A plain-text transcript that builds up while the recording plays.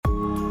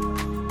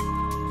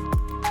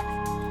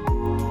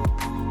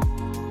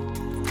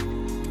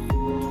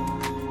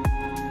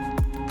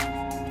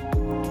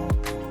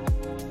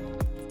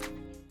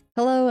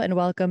and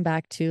welcome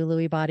back to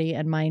Lewy Body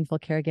and Mindful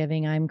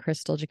Caregiving. I'm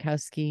Crystal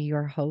Jakowski,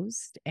 your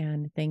host,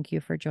 and thank you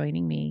for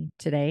joining me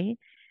today.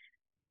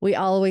 We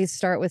always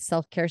start with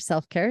self-care,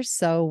 self-care.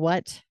 So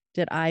what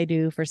did I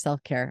do for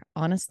self-care?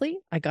 Honestly,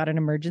 I got an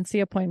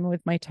emergency appointment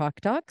with my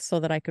talk doc so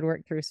that I could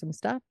work through some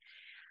stuff.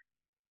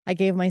 I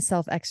gave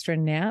myself extra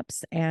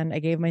naps and I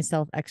gave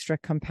myself extra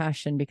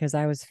compassion because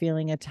I was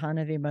feeling a ton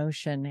of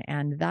emotion.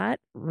 And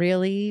that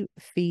really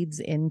feeds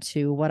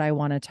into what I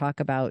want to talk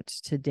about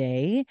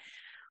today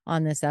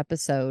on this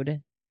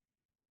episode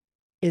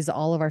is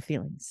all of our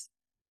feelings,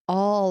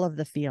 all of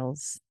the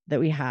feels that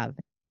we have.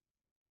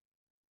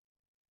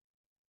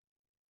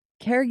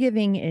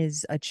 Caregiving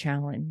is a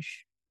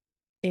challenge.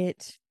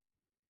 It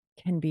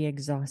can be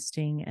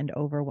exhausting and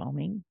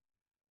overwhelming.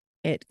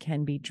 It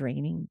can be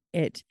draining.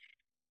 It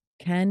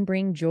can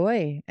bring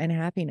joy and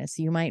happiness.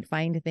 You might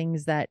find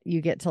things that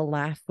you get to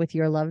laugh with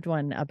your loved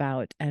one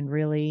about and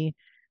really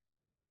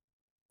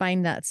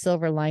find that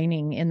silver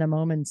lining in the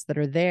moments that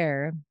are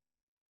there.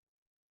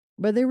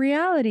 But the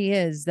reality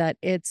is that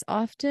it's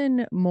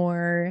often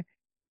more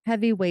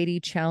heavy-weighty,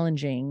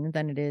 challenging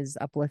than it is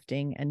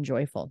uplifting and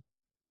joyful.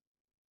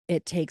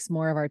 It takes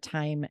more of our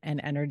time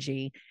and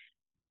energy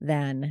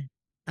than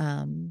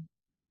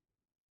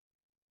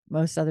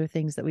most other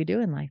things that we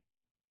do in life,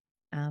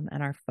 and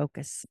our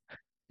focus.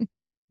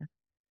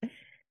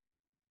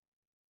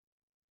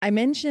 I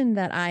mentioned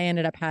that I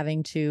ended up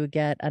having to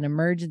get an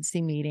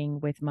emergency meeting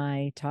with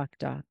my talk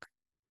doc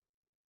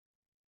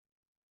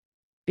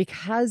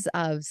because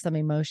of some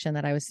emotion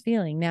that I was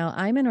feeling. Now,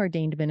 I'm an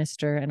ordained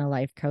minister and a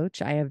life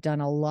coach. I have done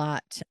a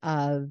lot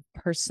of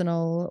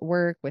personal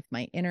work with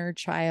my inner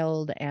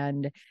child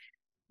and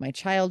my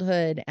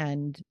childhood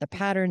and the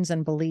patterns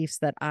and beliefs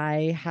that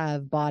I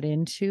have bought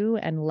into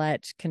and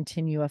let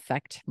continue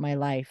affect my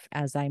life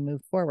as I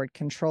move forward.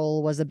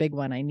 Control was a big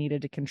one. I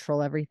needed to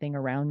control everything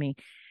around me,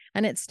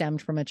 and it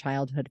stemmed from a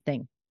childhood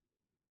thing.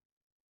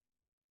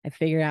 I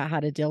figure out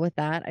how to deal with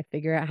that. I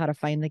figure out how to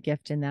find the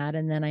gift in that.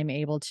 And then I'm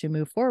able to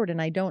move forward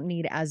and I don't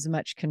need as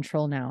much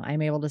control now.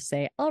 I'm able to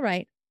say, all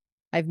right,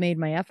 I've made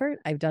my effort.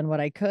 I've done what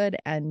I could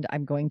and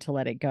I'm going to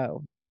let it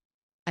go.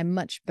 I'm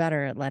much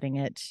better at letting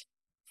it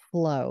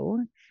flow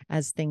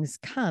as things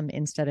come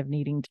instead of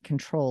needing to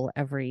control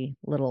every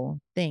little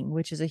thing,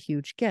 which is a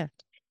huge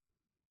gift.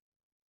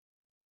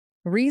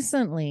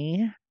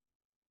 Recently,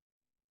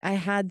 I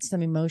had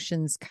some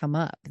emotions come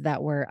up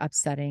that were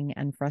upsetting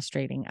and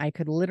frustrating. I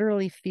could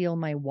literally feel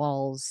my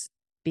walls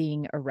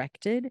being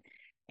erected,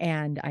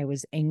 and I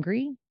was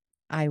angry.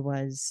 I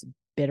was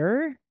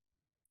bitter.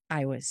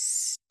 I was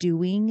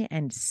stewing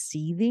and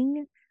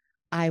seething.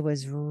 I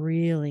was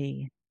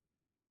really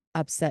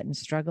upset and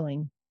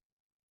struggling.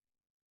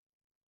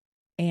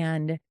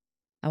 And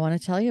I want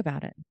to tell you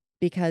about it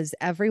because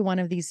every one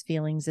of these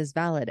feelings is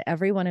valid.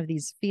 Every one of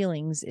these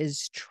feelings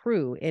is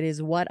true. It is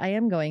what I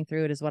am going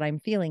through. It is what I'm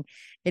feeling.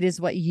 It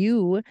is what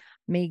you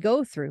may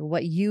go through,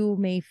 what you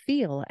may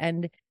feel.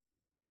 And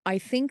I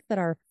think that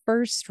our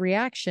first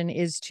reaction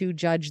is to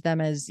judge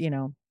them as,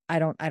 I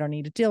don't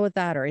need to deal with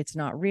that, or it's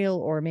not real,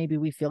 or maybe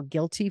we feel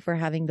guilty for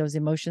having those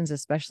emotions,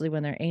 especially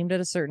when they're aimed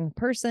at a certain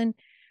person,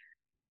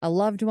 a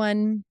loved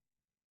one.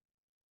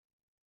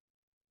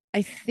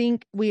 I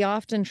think we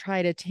often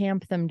try to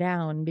tamp them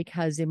down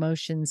because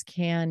emotions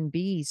can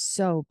be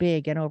so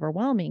big and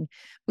overwhelming.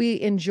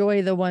 We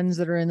enjoy the ones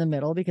that are in the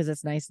middle because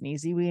it's nice and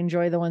easy. We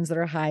enjoy the ones that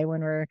are high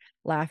when we're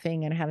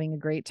laughing and having a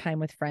great time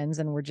with friends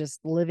and we're just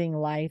living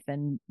life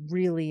and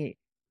really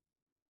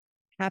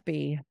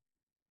happy.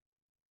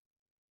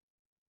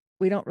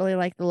 We don't really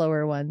like the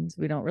lower ones.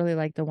 We don't really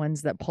like the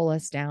ones that pull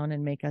us down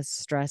and make us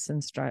stress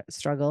and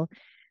struggle.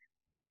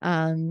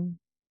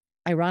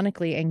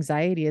 Ironically,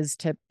 anxiety is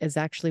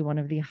actually one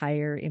of the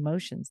higher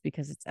emotions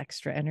because it's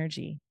extra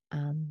energy,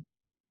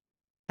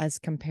 as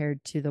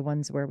compared to the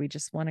ones where we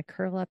just want to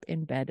curl up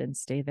in bed and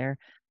stay there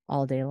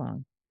all day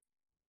long.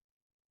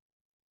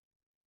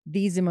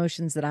 These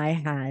emotions that I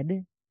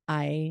had,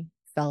 I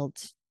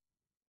felt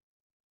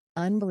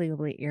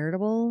unbelievably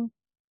irritable,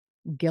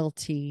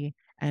 guilty,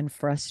 and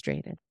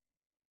frustrated.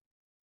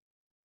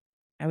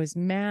 I was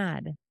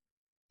mad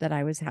that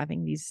I was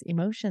having these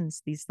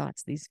emotions, these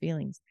thoughts, these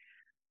feelings.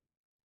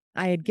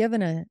 I had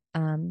given a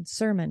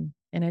sermon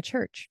in a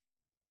church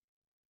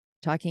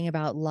talking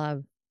about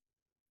love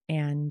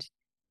and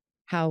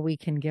how we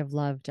can give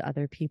love to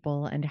other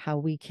people and how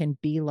we can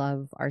be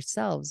love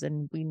ourselves.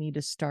 And we need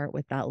to start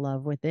with that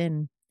love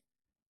within.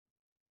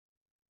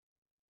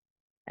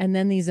 And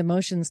then these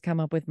emotions come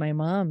up with my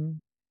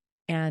mom.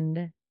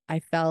 And I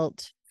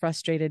felt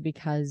frustrated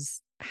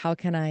because how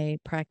can I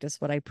practice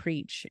what I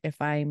preach if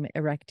I'm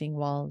erecting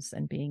walls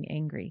and being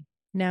angry?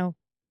 Now,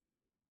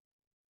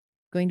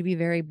 going to be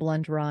very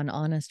blunt, raw, and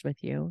honest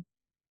with you.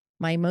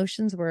 My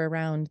emotions were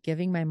around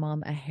giving my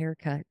mom a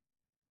haircut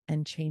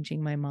and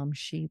changing my mom's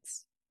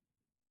sheets.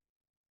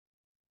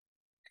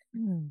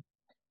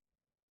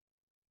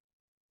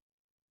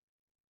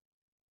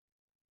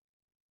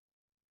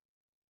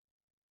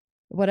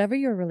 Whatever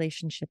your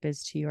relationship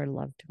is to your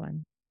loved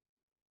one,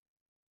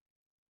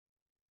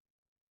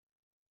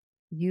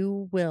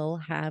 you will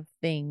have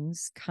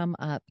things come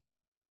up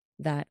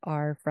that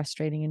are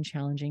frustrating and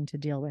challenging to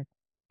deal with.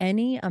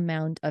 Any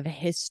amount of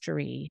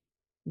history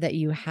that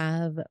you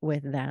have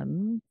with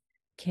them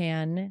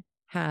can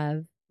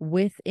have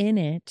within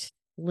it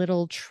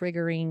little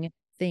triggering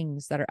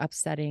things that are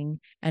upsetting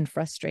and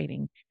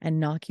frustrating and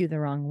knock you the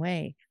wrong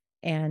way.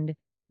 And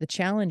the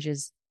challenge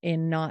is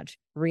in not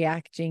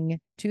reacting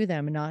to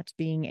them, not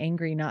being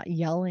angry, not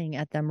yelling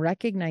at them,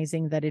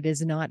 recognizing that it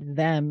is not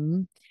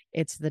them,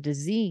 it's the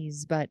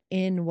disease. But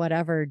in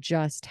whatever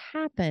just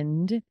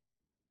happened,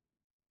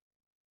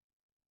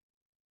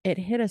 it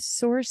hit a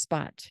sore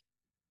spot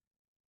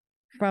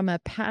from a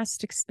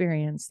past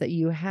experience that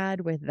you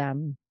had with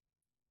them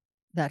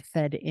that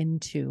fed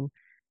into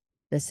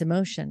this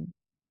emotion.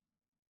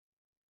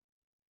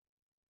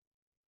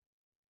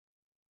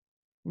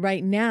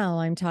 Right now,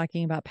 I'm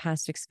talking about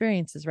past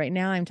experiences. Right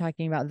now, I'm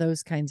talking about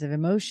those kinds of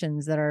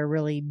emotions that are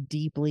really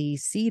deeply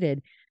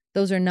seated.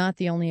 Those are not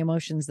the only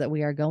emotions that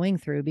we are going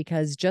through,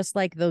 because just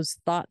like those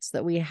thoughts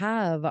that we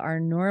have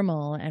are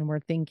normal and we're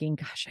thinking,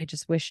 gosh, I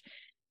just wish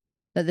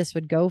that this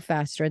would go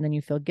faster. And then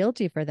you feel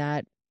guilty for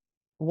that.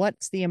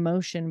 What's the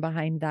emotion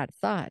behind that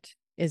thought?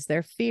 Is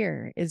there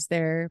fear? Is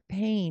there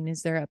pain?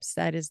 Is there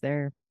upset?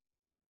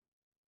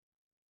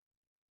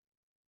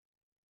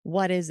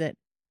 What is it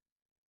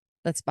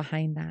that's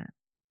behind that?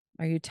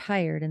 Are you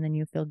tired and then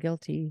you feel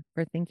guilty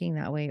for thinking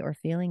that way or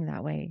feeling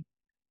that way?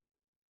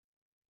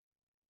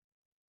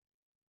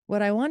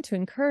 What I want to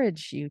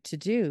encourage you to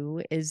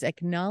do is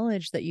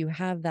acknowledge that you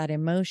have that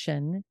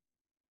emotion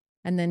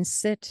and then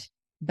sit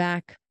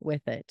back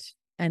with it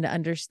and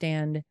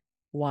understand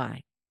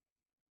why.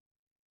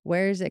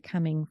 Where is it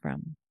coming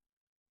from?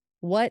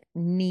 What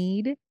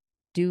need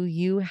do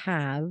you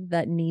have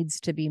that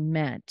needs to be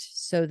met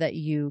so that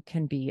you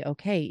can be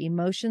okay?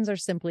 Emotions are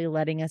simply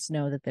letting us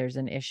know that there's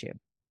an issue.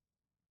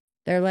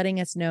 They're letting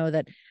us know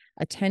that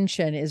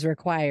attention is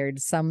required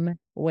some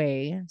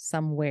way,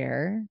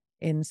 somewhere,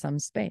 in some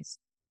space.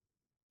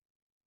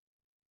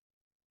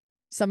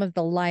 Some of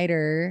the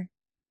lighter,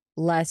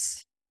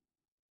 less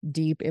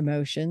deep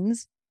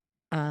emotions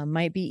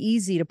might be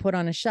easy to put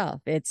on a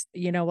shelf. It's,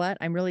 you know what?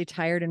 I'm really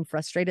tired and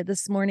frustrated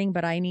this morning,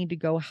 but I need to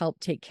go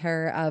help take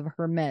care of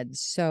her meds.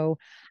 So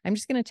I'm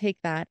just going to take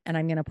that and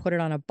I'm going to put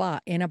it on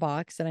in a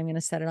box and I'm going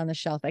to set it on the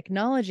shelf,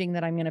 acknowledging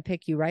that I'm going to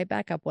pick you right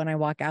back up when I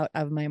walk out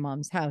of my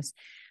mom's house.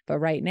 But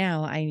right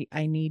now, I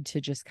need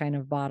to just kind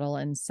of bottle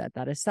and set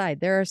that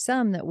aside. There are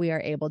some that we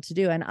are able to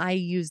do, and I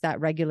use that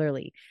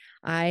regularly.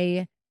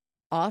 I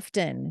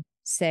often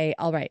say,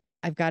 all right,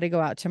 I've got to go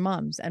out to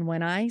mom's. And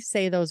when I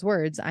say those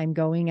words, I'm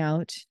going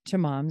out to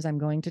mom's. I'm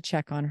going to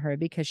check on her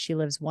because she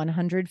lives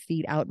 100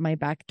 feet out my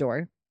back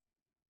door.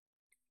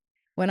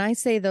 When I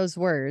say those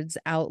words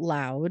out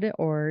loud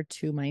or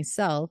to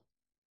myself,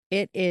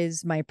 it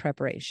is my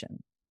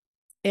preparation.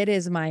 It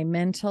is my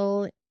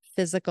mental,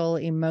 physical,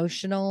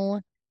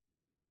 emotional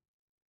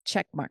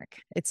check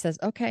mark. It says,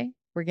 okay,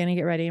 we're going to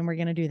get ready and we're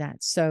going to do that.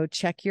 So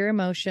check your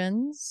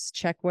emotions,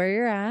 check where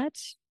you're at.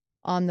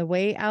 On the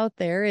way out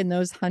there in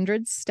those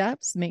 100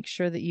 steps, make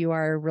sure that you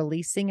are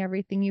releasing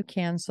everything you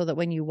can so that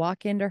when you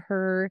walk into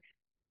her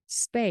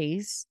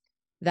space,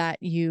 that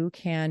you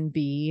can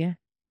be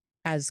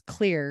as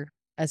clear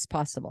as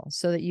possible,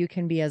 so that you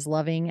can be as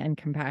loving and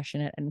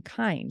compassionate and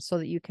kind, so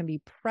that you can be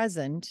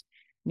present,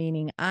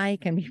 meaning I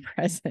can be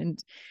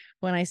present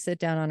when I sit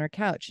down on her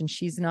couch and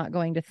she's not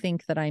going to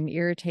think that I'm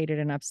irritated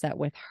and upset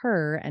with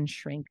her and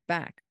shrink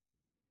back.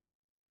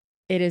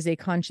 It is a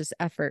conscious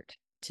effort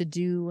to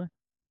do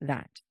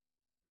that.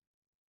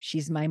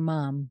 She's my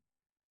mom.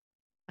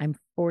 I'm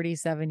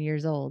 47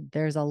 years old.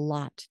 There's a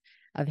lot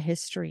of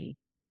history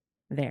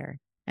there.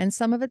 And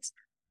some of it's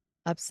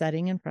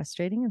upsetting and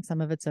frustrating, and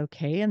some of it's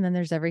okay. And then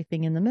there's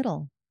everything in the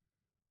middle.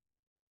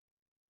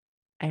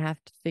 I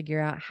have to figure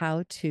out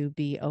how to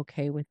be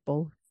okay with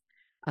both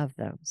of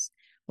those.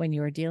 When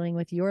you're dealing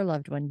with your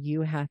loved one,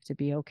 you have to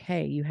be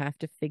okay. You have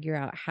to figure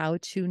out how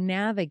to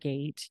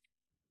navigate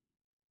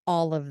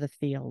all of the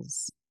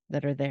feels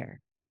that are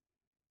there.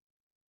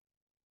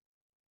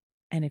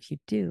 And if you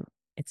do,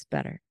 it's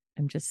better.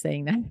 I'm just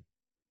saying that.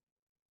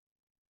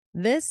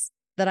 This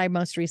that I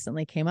most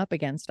recently came up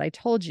against, I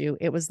told you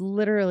it was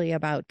literally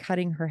about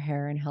cutting her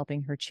hair and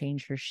helping her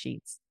change her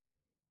sheets.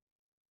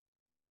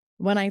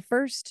 When I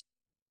first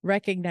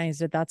recognized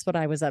that that's what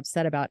I was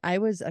upset about, I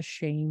was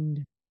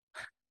ashamed.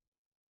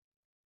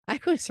 I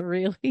was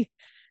really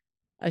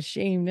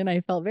ashamed and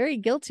I felt very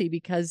guilty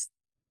because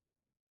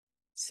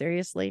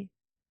seriously,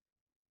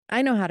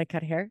 I know how to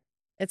cut hair.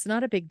 It's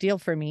not a big deal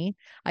for me.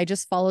 I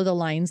just follow the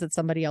lines that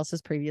somebody else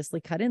has previously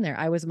cut in there.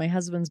 I was my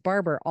husband's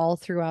barber all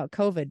throughout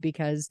COVID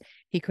because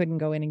he couldn't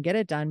go in and get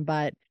it done,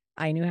 but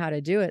I knew how to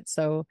do it.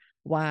 So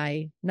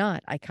why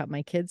not? I cut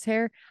my kids'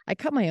 hair. I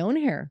cut my own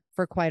hair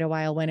for quite a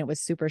while when it was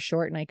super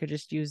short and I could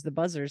just use the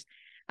buzzers.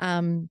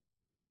 I'm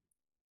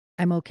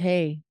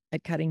okay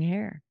at cutting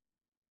hair.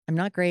 I'm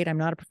not great. I'm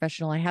not a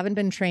professional. I haven't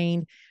been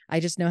trained.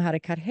 I just know how to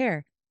cut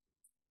hair.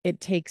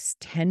 It takes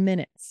 10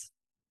 minutes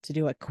to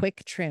do a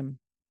quick trim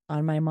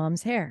on my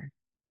mom's hair.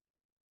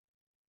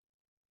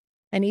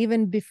 And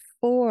even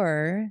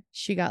before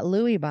she got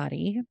Lewy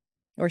body,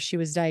 or she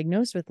was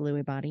diagnosed with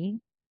Lewy body,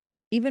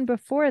 even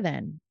before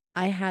then,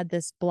 I had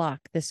this block,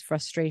 this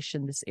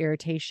frustration, this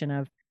irritation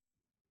of,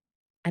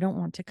 I don't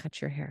want to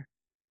cut your hair.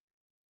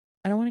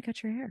 I don't want to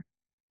cut your hair.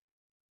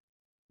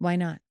 Why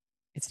not?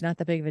 It's not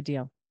that big of a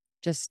deal.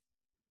 Just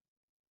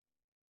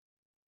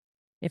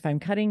if I'm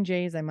cutting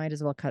Jay's, I might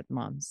as well cut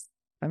Mom's.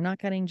 If I'm not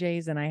cutting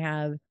Jay's and I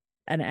have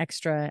an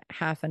extra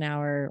half an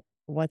hour,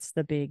 what's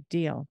the big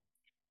deal?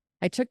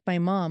 I took my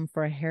mom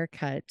for a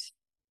haircut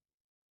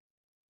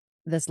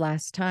this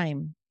last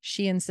time.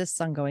 She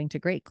insists on going to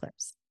Great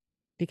Clips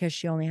because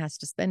she only has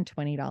to spend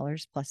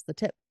 $20 plus the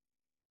tip.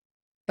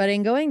 But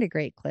in going to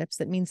Great Clips,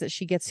 that means that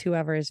she gets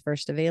whoever is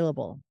first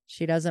available.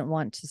 She doesn't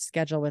want to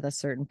schedule with a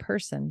certain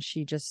person.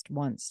 She just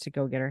wants to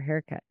go get her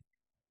haircut.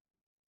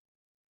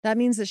 That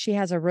means that she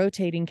has a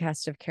rotating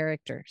cast of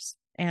characters.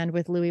 And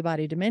with Lewy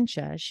body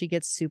dementia, she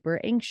gets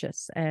super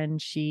anxious and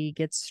she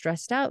gets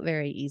stressed out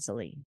very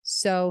easily.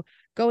 So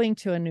going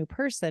to a new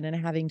person and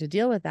having to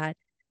deal with that,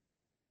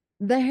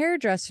 the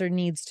hairdresser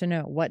needs to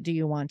know, what do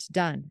you want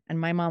done? And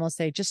my mom will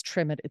say, just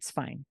trim it. It's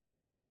fine.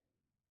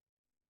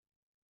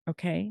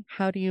 Okay.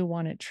 How do you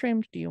want it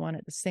trimmed? Do you want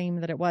it the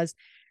same that it was?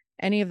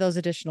 Any of those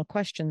additional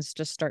questions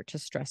just start to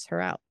stress her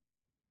out,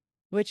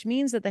 which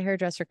means that the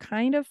hairdresser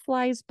kind of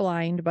flies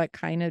blind, but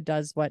kind of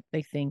does what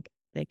they think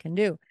they can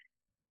do.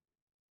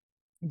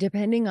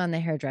 Depending on the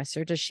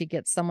hairdresser, does she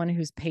get someone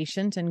who's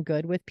patient and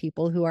good with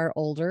people who are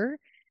older?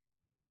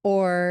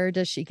 Or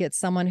does she get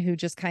someone who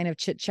just kind of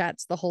chit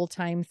chats the whole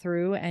time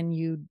through and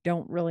you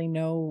don't really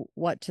know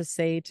what to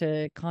say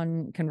to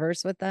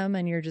converse with them?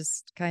 And you're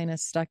just kind of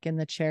stuck in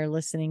the chair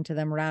listening to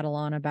them rattle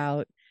on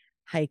about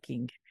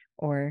hiking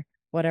or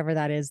whatever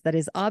that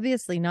is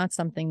obviously not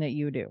something that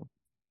you do.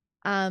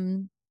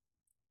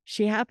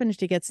 She happened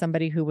to get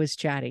somebody who was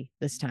chatty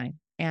this time,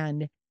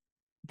 and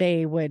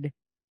they would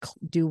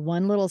do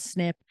one little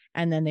snip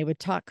and then they would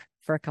talk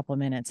for a couple of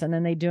minutes, and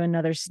then they'd do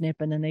another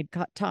snip and then they'd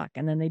talk,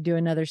 and then they'd do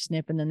another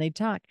snip and then they'd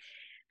talk.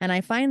 And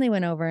I finally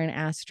went over and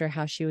asked her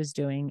how she was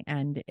doing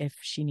and if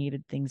she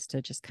needed things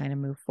to just kind of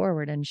move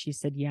forward. And she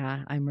said,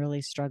 yeah, I'm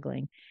really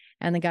struggling.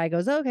 And the guy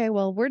goes, okay,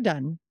 well, we're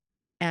done.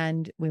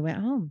 And we went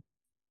home.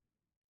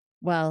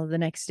 Well, the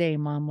next day,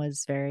 Mom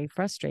was very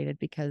frustrated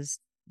because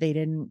they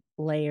didn't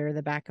layer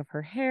the back of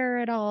her hair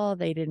at all.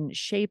 They didn't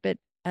shape it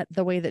at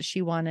the way that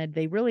she wanted.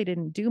 They really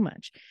didn't do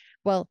much.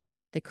 Well,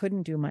 they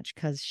couldn't do much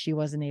because she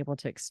wasn't able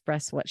to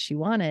express what she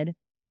wanted.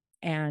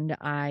 And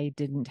I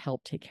didn't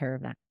help take care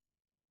of that.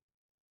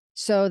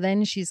 So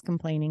then she's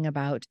complaining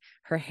about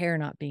her hair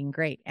not being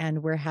great.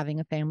 And we're having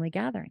a family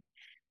gathering.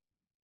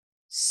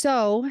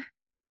 So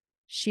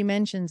she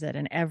mentions it.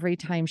 And every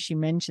time she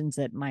mentions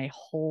it, my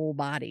whole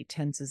body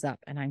tenses up.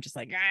 And I'm just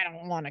like, I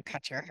don't want to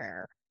cut your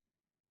hair.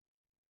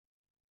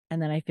 And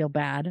then I feel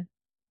bad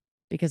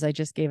because I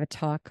just gave a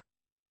talk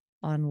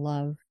on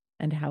love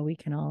and how we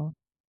can all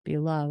be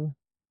love.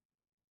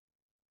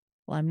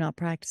 Well, I'm not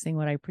practicing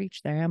what I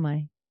preach there, am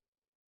I?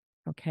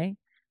 Okay.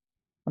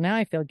 Well, now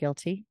I feel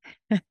guilty.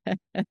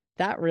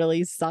 That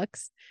really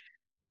sucks.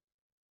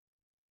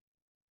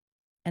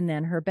 And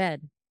then her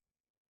bed.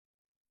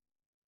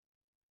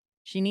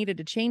 She needed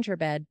to change her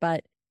bed,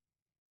 but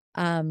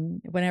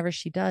whenever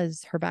she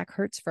does, her back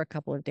hurts for a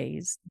couple of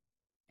days.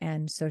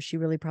 And so she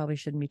really probably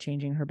shouldn't be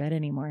changing her bed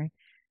anymore.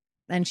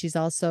 And she's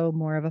also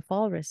more of a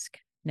fall risk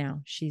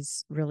now.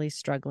 She's really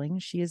struggling.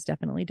 She is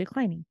definitely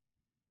declining.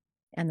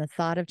 And the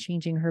thought of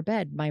changing her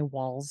bed, my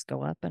walls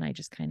go up and I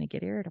just kind of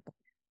get irritable.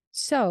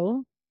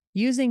 So,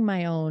 using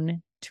my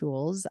own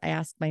tools, I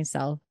asked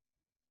myself,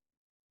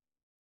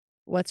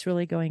 what's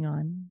really going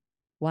on?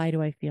 Why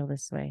do I feel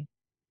this way?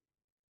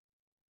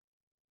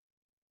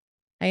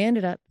 I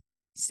ended up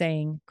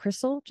saying,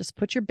 Crystal, just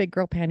put your big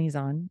girl panties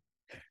on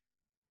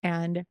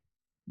and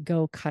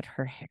go cut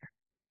her hair.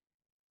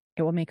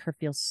 It will make her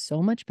feel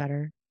so much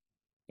better.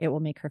 It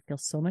will make her feel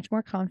so much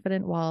more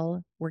confident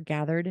while we're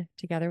gathered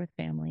together with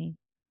family.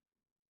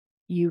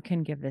 You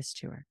can give this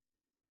to her.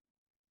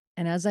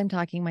 And as I'm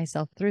talking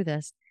myself through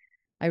this,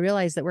 I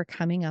realize that we're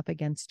coming up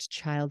against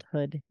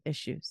childhood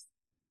issues.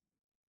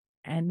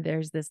 And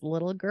there's this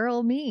little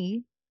girl,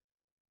 me,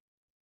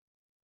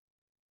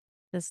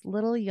 this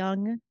little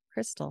young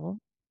Crystal,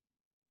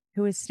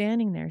 who is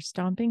standing there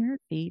stomping her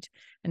feet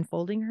and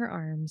folding her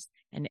arms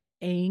and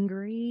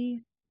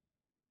angry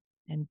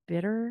and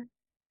bitter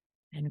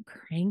and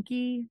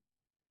cranky.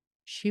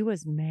 She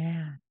was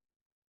mad.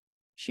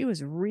 She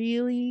was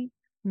really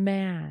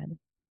mad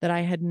that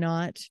I had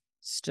not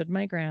stood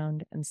my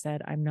ground and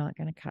said, I'm not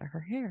going to cut her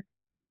hair.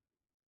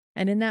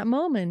 And in that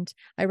moment,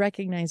 I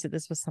recognized that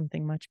this was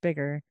something much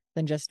bigger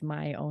than just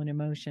my own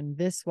emotion.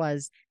 This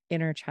was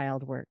inner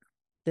child work.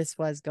 This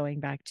was going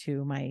back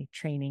to my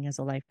training as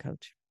a life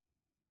coach.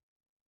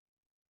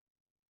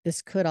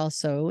 This could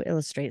also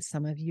illustrate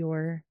some of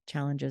your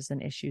challenges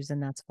and issues,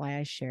 and that's why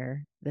I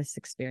share this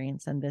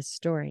experience and this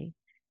story.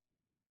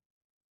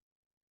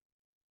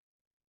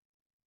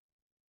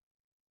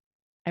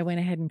 I went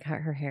ahead and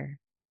cut her hair,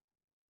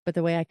 but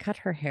the way I cut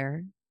her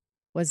hair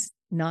was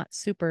not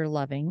super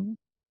loving.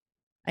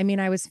 I mean,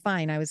 I was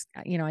fine. I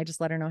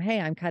just let her know,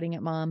 hey, I'm cutting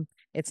it, mom.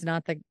 It's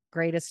not the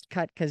greatest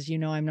cut because,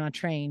 I'm not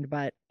trained,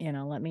 but,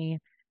 let me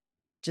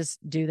just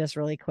do this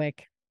really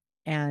quick.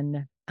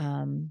 And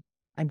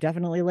I'm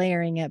definitely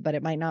layering it, but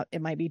it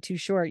might be too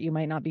short. You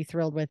might not be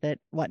thrilled with it,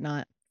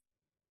 whatnot.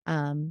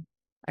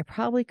 I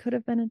probably could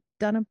have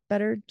done a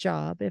better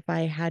job if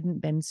I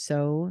hadn't been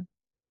so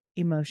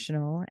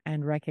emotional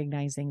and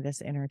recognizing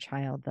this inner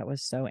child that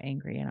was so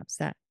angry and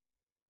upset.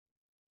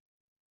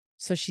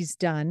 So she's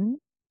done.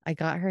 I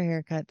got her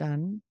haircut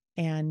done,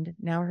 and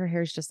now her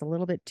hair is just a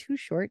little bit too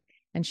short,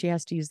 and she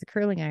has to use the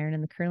curling iron,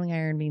 and the curling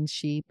iron means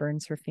she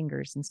burns her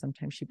fingers and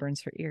sometimes she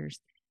burns her ears.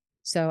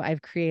 So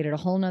I've created a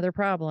whole nother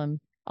problem,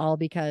 all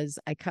because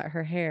I cut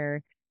her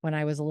hair when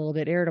I was a little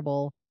bit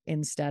irritable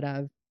instead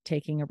of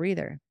taking a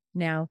breather.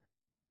 Now,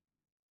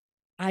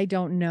 I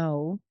don't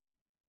know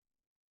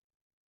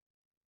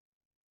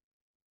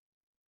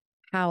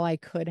how I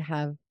could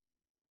have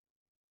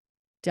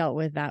dealt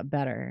with that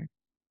better,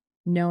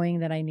 knowing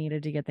that I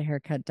needed to get the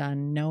haircut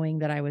done, knowing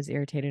that I was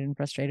irritated and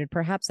frustrated.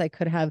 Perhaps I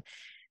could have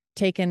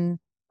taken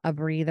a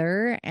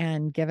breather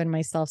and given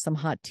myself some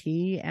hot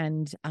tea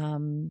and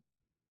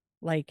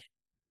like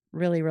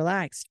really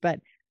relaxed. But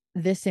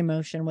this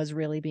emotion was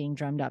really being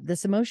drummed up.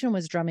 This emotion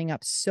was drumming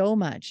up so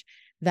much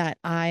that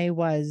I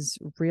was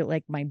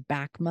like my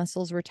back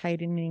muscles were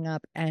tightening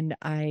up, and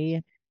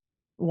I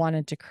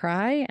wanted to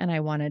cry and I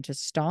wanted to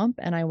stomp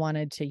and I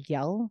wanted to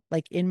yell.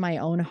 Like in my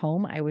own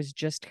home, I was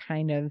just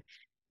kind of,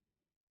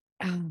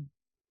 oh,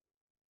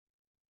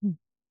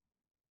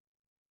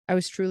 I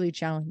was truly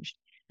challenged.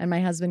 And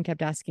my husband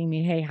kept asking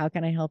me, hey, how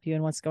can I help you?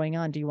 And what's going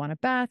on? Do you want a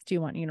bath? Do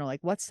you want,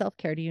 like what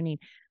self-care do you need?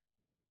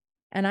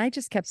 And I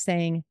just kept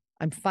saying,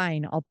 I'm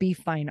fine. I'll be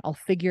fine. I'll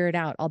figure it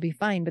out. I'll be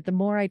fine. But the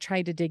more I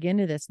tried to dig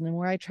into this and the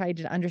more I tried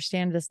to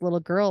understand this little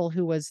girl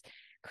who was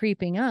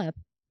creeping up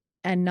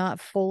and not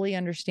fully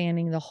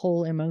understanding the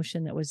whole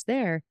emotion that was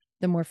there,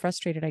 the more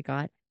frustrated I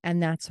got.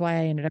 And that's why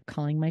I ended up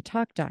calling my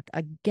talk doc.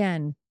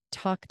 Again,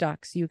 talk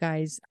docs, you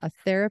guys, a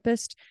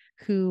therapist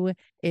who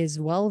is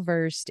well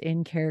versed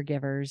in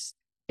caregivers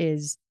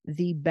is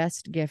the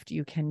best gift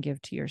you can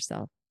give to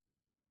yourself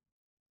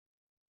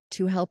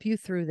to help you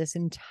through this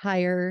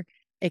entire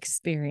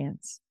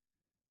experience.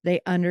 They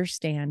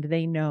understand,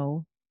 they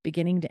know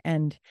beginning to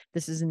end,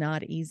 this is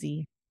not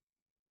easy.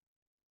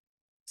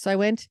 So I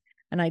went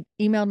and I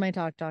emailed my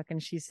talk doc,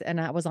 and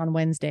that was on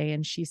Wednesday.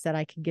 And she said,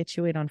 I can get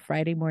you in on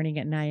Friday morning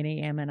at 9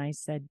 a.m. And I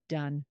said,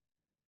 done,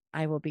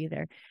 I will be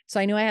there. So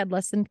I knew I had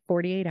less than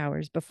 48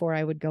 hours before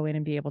I would go in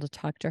and be able to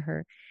talk to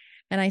her.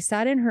 And I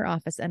sat in her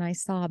office and I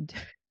sobbed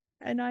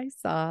and I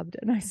sobbed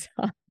and I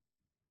sobbed.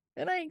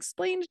 And I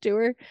explained to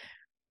her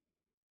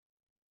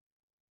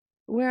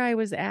where I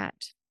was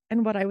at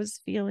and what I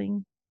was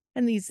feeling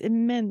and these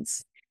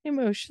immense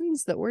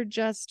emotions that were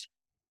just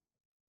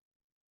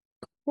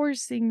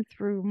coursing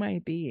through my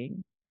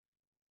being.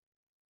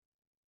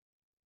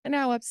 And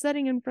how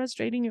upsetting and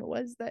frustrating it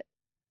was that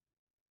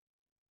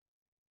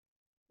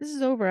this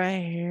is over a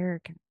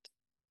haircut.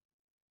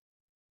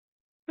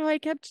 How I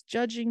kept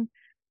judging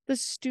the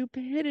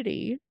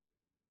stupidity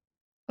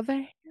of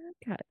a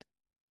haircut.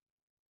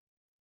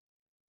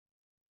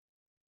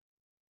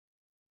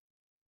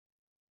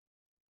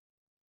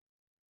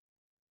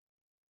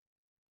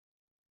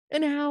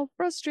 And how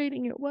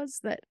frustrating it was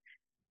that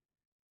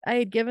I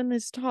had given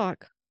this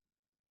talk,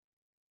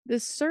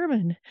 this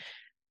sermon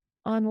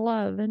on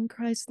love and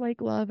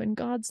Christ-like love and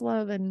God's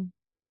love and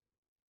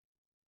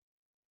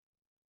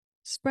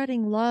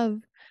spreading love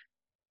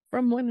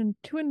from one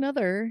to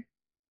another.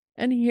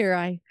 And here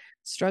I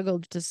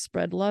struggled to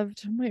spread love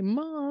to my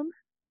mom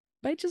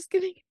by just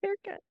getting a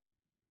haircut.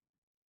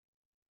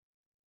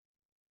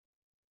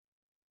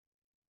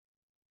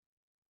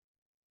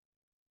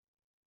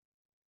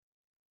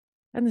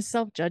 And the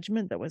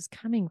self-judgment that was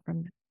coming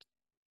from that.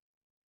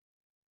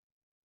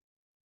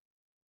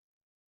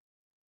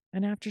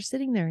 And after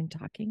sitting there and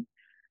talking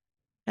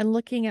and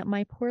looking at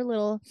my poor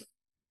little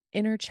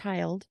inner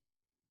child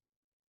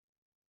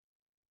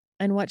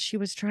and what she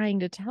was trying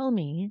to tell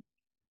me,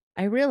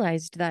 I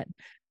realized that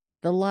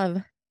the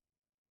love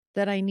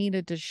that I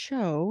needed to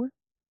show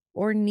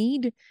or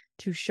need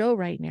to show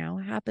right now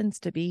happens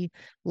to be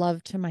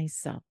love to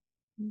myself,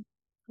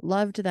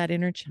 love to that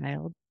inner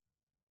child,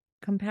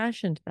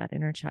 compassion to that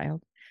inner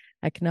child,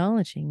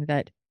 acknowledging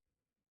that,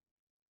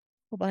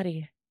 oh,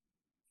 buddy,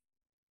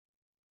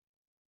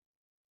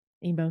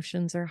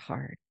 emotions are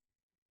hard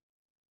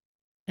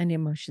and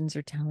emotions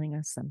are telling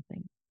us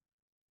something.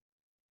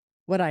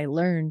 What I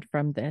learned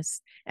from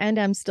this, and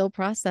I'm still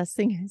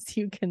processing, as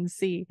you can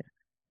see,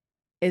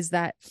 is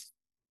that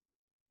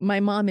my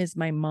mom is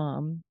my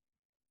mom,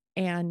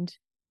 and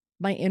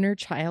my inner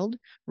child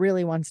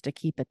really wants to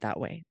keep it that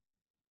way.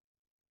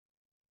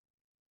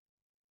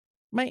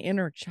 My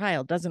inner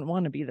child doesn't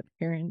want to be the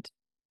parent.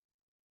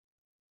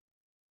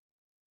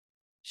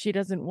 She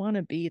doesn't want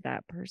to be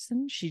that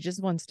person. She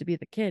just wants to be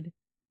the kid.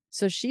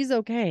 So she's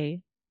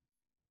okay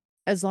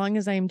as long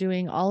as I'm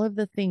doing all of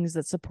the things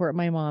that support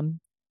my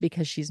mom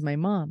because she's my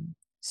mom.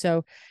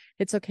 So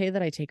It's okay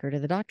that I take her to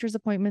the doctor's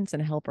appointments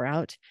and help her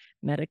out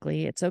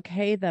medically. It's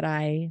okay that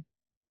I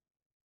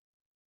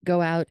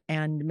go out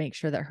and make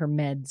sure that her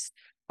meds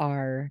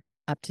are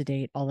up to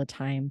date all the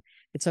time.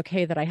 It's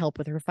okay that I help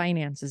with her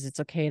finances. It's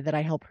okay that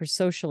I help her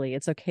socially.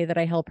 It's okay that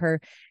I help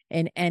her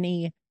in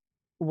any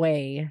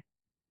way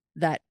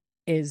that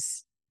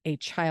is a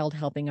child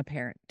helping a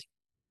parent.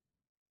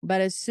 But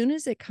as soon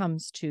as it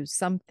comes to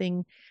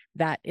something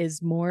that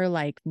is more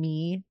like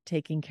me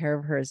taking care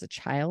of her as a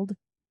child,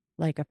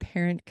 like a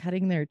parent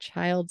cutting their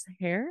child's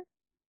hair,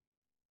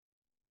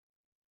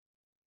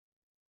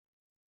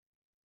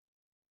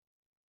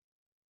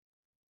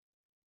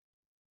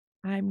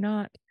 I'm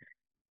not,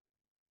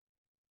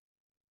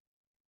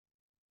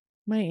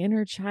 my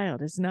inner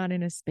child is not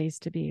in a space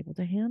to be able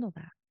to handle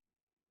that.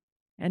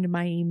 And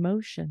my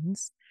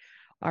emotions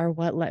are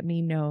what let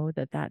me know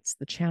that that's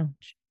the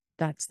challenge.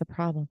 That's the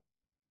problem.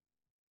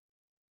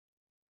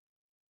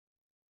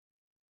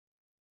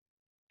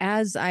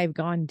 As I've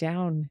gone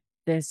down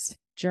this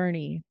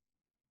journey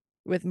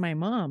with my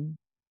mom,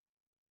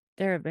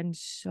 there have been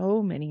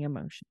so many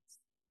emotions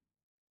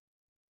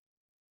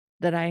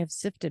that I have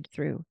sifted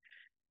through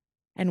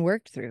and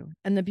worked through.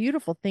 And the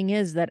beautiful thing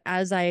is that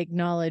as I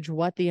acknowledge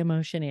what the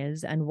emotion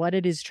is and what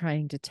it is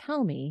trying to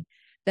tell me,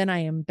 then I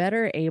am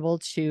better able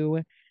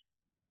to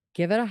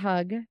give it a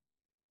hug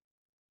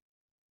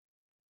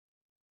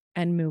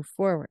and move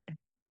forward.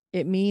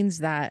 It means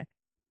that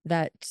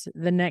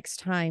the next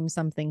time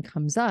something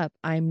comes up,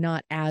 I'm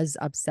not as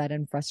upset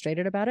and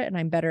frustrated about it, and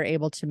I'm better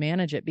able to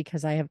manage it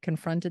because I have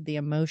confronted the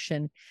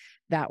emotion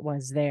that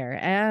was there,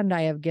 and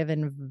I have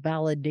given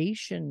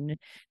validation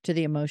to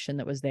the emotion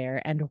that was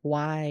there and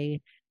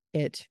why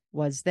it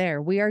was there.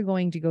 We are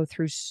going to go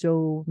through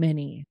so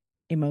many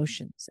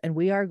emotions, and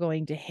we are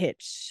going to hit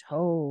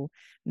so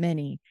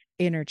many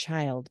inner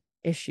child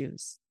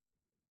issues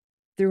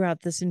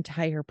throughout this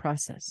entire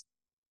process.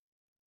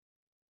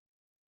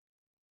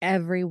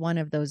 Every one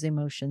of those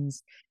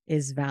emotions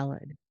is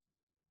valid.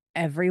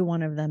 Every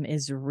one of them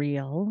is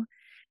real.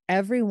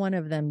 Every one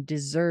of them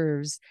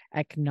deserves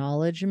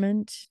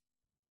acknowledgement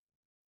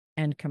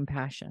and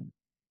compassion.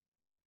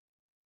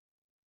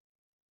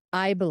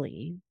 I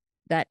believe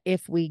that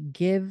if we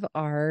give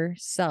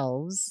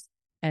ourselves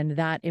and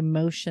that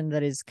emotion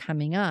that is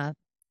coming up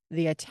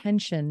the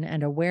attention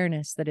and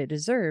awareness that it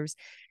deserves,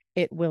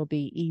 it will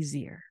be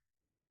easier.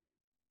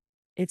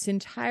 It's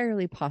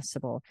entirely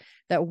possible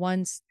that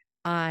once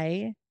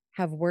I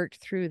have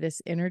worked through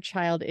this inner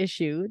child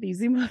issue,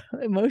 these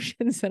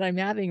emotions that I'm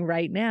having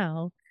right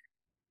now,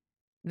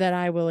 that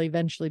I will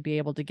eventually be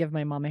able to give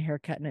my mom a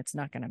haircut and it's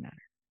not going to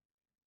matter.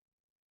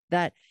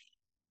 That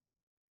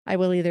I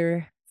will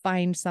either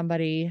find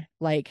somebody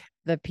like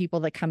the people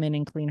that come in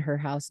and clean her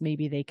house,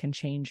 maybe they can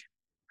change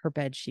her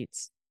bed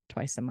sheets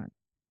twice a month.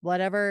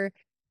 Whatever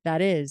that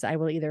is, I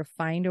will either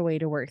find a way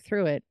to work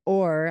through it,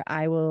 or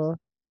I will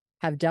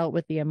have dealt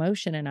with the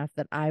emotion enough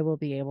that I will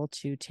be able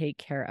to take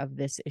care of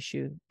this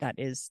issue that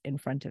is in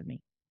front of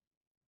me.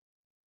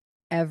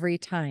 Every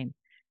time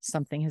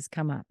something has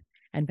come up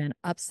and been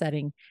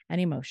upsetting and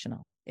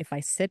emotional, if I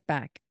sit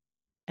back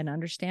and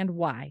understand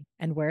why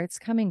and where it's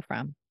coming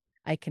from,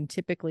 I can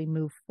typically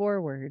move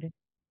forward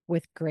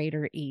with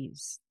greater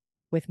ease,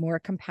 with more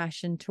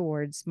compassion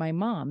towards my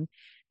mom,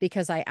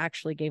 because I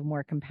actually gave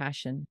more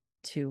compassion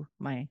to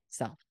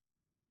myself.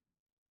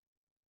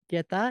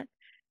 Get that?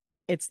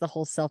 It's the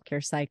whole self-care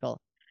cycle.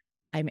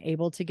 I'm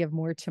able to give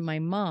more to my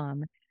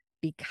mom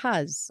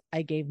because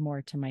I gave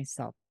more to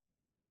myself.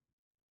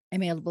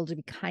 I'm able to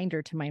be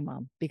kinder to my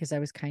mom because I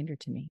was kinder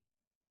to me.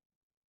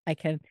 I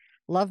can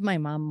love my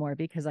mom more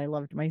because I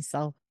loved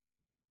myself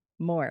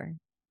more.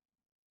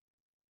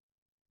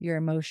 Your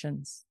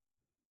emotions,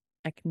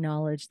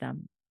 acknowledge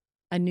them.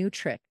 A new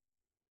trick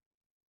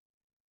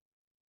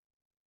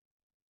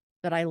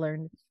that I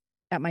learned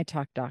at my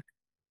talk doc,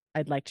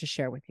 I'd like to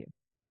share with you.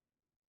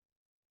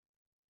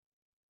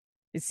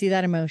 You see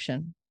that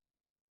emotion.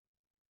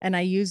 And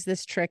I use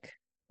this trick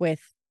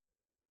with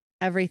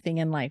everything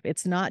in life.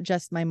 It's not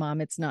just my mom.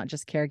 It's not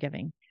just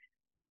caregiving.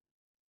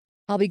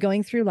 I'll be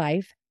going through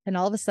life and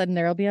all of a sudden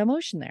there'll be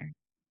emotion there,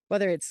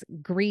 whether it's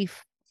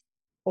grief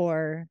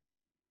or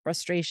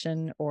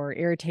frustration or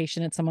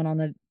irritation at someone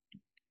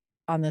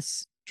on the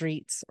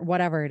streets, or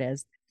whatever it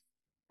is.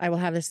 I will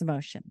have this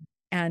emotion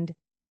and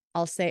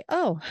I'll say,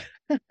 "Oh,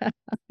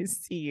 I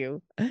see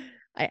you.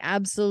 I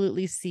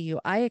absolutely see you.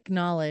 I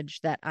acknowledge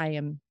that I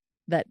am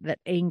that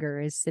anger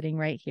is sitting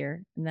right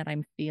here and that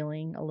I'm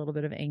feeling a little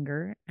bit of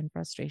anger and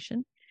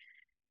frustration.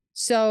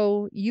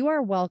 So you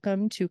are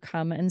welcome to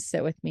come and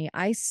sit with me.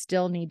 I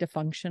still need to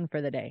function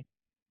for the day.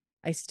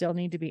 I still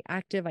need to be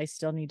active. I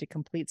still need to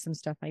complete some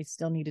stuff. I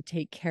still need to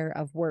take care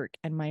of work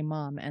and my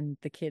mom and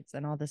the kids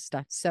and all this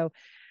stuff. So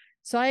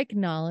I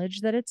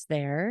acknowledge that it's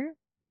there.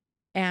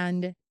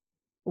 And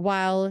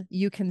while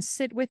you can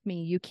sit with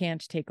me, you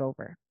can't take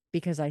over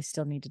because I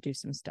still need to do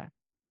some stuff.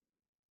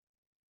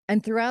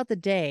 And throughout the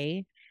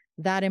day,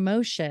 that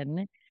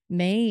emotion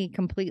may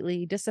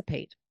completely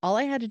dissipate. All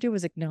I had to do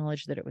was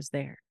acknowledge that it was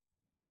there.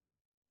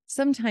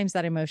 Sometimes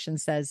that emotion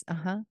says,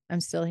 I'm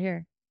still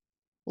here.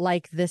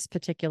 Like this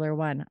particular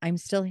one, I'm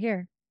still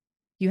here.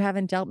 You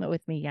haven't dealt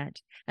with me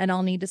yet. And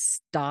I'll need to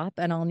stop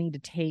and I'll need to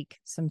take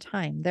some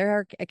time. There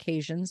are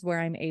occasions where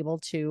I'm able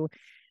to,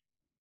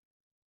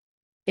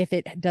 if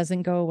it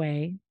doesn't go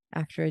away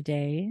after a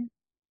day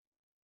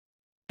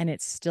and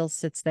it still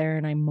sits there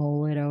and I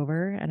mull it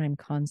over and I'm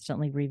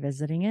constantly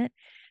revisiting it,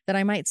 that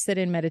I might sit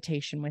in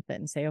meditation with it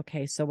and say,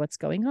 okay, so what's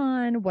going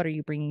on? What are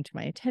you bringing to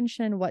my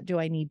attention? What do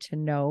I need to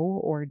know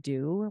or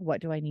do?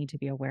 What do I need to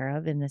be aware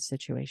of in this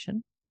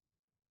situation?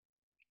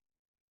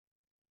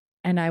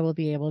 And I will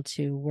be able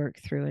to work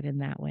through it in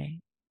that way.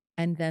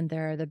 And then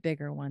there are the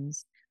bigger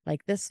ones,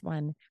 like this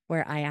one,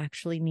 where I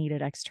actually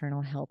needed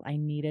external help. I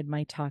needed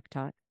my talk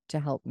to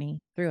help me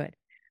through it.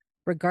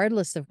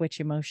 Regardless of which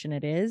emotion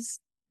it is,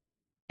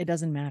 it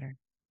doesn't matter.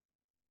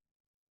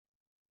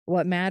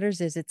 What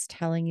matters is it's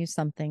telling you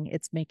something,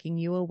 it's making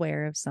you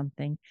aware of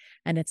something,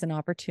 and it's an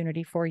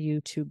opportunity for you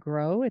to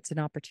grow. It's an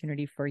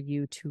opportunity for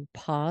you to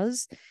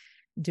pause,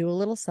 do a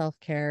little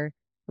self-care,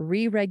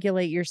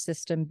 re-regulate your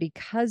system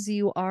because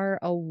you are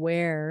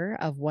aware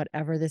of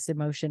whatever this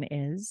emotion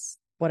is,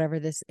 whatever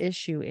this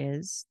issue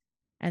is,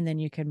 and then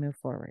you can move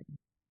forward.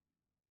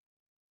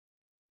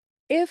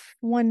 If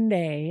one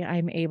day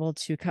I'm able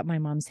to cut my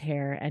mom's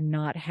hair and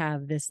not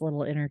have this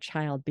little inner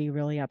child be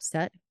really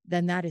upset,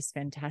 then that is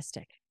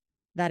fantastic.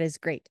 That is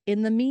great.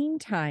 In the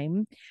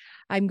meantime,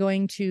 I'm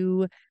going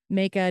to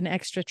make an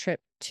extra trip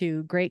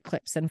to Great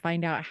Clips and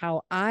find out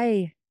how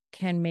I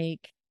can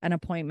make an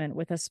appointment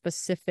with a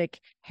specific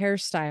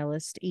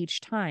hairstylist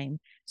each time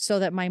so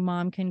that my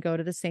mom can go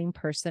to the same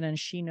person and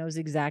she knows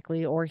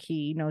exactly, or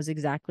he knows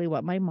exactly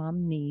what my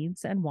mom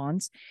needs and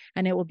wants,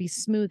 and it will be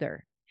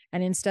smoother.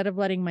 And instead of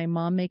letting my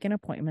mom make an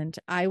appointment,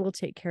 I will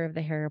take care of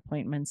the hair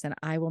appointments and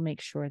I will make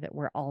sure that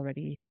we're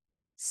already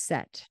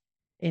set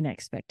in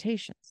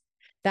expectations.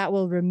 That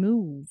will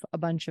remove a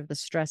bunch of the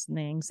stress and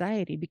the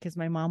anxiety because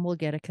my mom will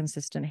get a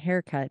consistent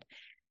haircut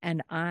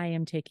and I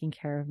am taking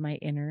care of my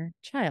inner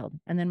child.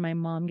 And then my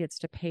mom gets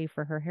to pay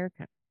for her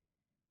haircut.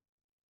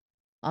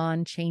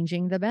 On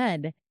changing the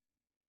bed,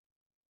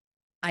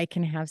 I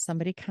can have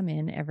somebody come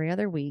in every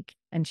other week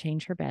and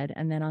change her bed.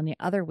 And then on the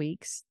other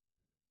weeks,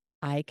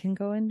 I can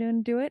go in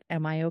and do it.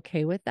 Am I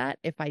okay with that?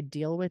 If I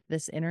deal with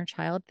this inner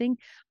child thing,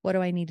 what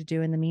do I need to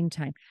do in the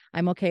meantime?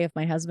 I'm okay if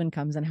my husband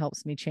comes and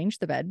helps me change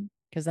the bed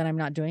because then I'm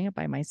not doing it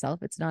by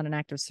myself. It's not an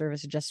act of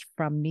service just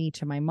from me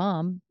to my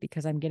mom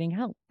because I'm getting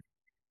help.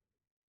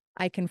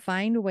 I can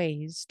find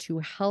ways to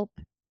help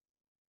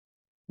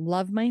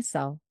love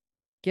myself,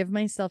 give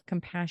myself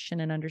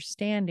compassion and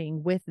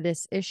understanding with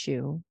this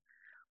issue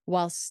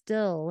while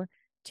still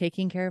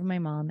taking care of my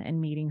mom and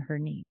meeting her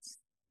needs.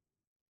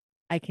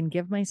 I can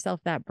give myself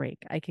that break.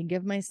 I can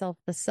give myself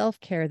the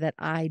self-care that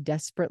I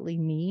desperately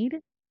need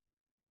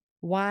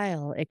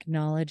while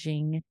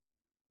acknowledging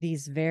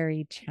these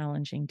very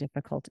challenging,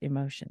 difficult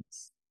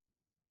emotions.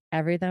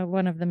 Every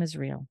one of them is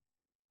real.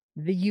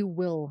 You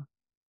will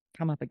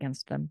come up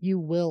against them. You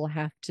will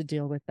have to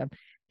deal with them,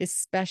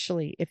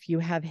 especially if you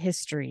have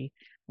history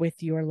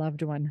with your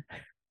loved one.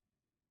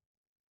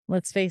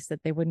 Let's face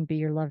it, they wouldn't be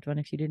your loved one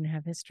if you didn't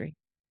have history.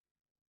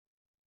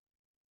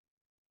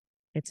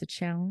 It's a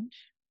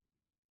challenge.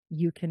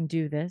 You can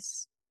do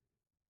this.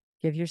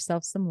 Give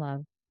yourself some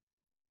love.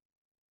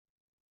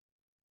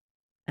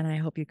 And I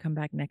hope you come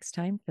back next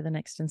time for the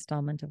next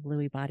installment of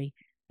Lewy Body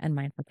and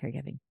Mindful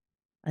Caregiving.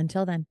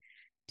 Until then,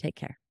 take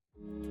care.